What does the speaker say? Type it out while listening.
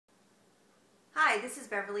Hi, this is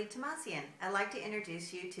Beverly Tomasian. I'd like to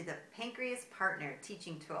introduce you to the Pancreas Partner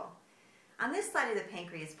teaching tool. On this side of the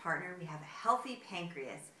Pancreas Partner, we have a healthy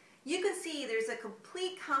pancreas. You can see there's a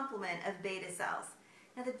complete complement of beta cells.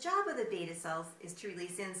 Now the job of the beta cells is to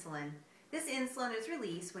release insulin. This insulin is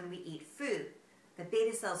released when we eat food. The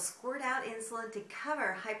beta cells squirt out insulin to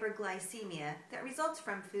cover hyperglycemia that results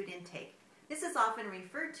from food intake. This is often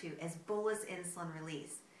referred to as bolus insulin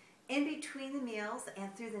release. In between the meals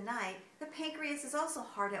and through the night, the pancreas is also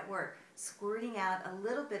hard at work, squirting out a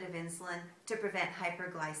little bit of insulin to prevent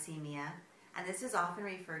hyperglycemia, and this is often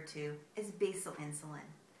referred to as basal insulin.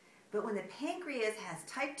 But when the pancreas has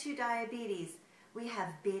type 2 diabetes, we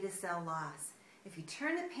have beta cell loss. If you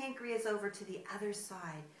turn the pancreas over to the other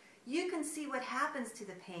side, you can see what happens to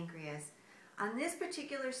the pancreas. On this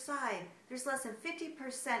particular side, there's less than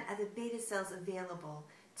 50% of the beta cells available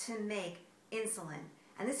to make insulin.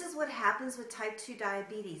 And this is what happens with type 2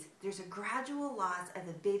 diabetes. There's a gradual loss of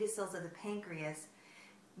the beta cells of the pancreas,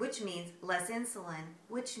 which means less insulin,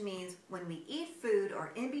 which means when we eat food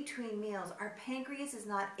or in between meals, our pancreas is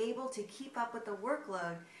not able to keep up with the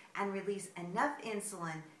workload and release enough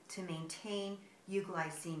insulin to maintain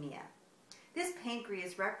euglycemia. This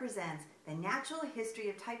pancreas represents the natural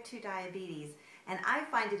history of type 2 diabetes, and I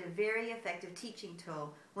find it a very effective teaching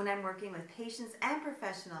tool when I'm working with patients and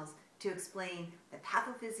professionals to explain the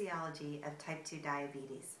pathophysiology of type 2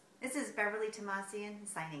 diabetes. This is Beverly Tomasian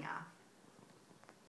signing off.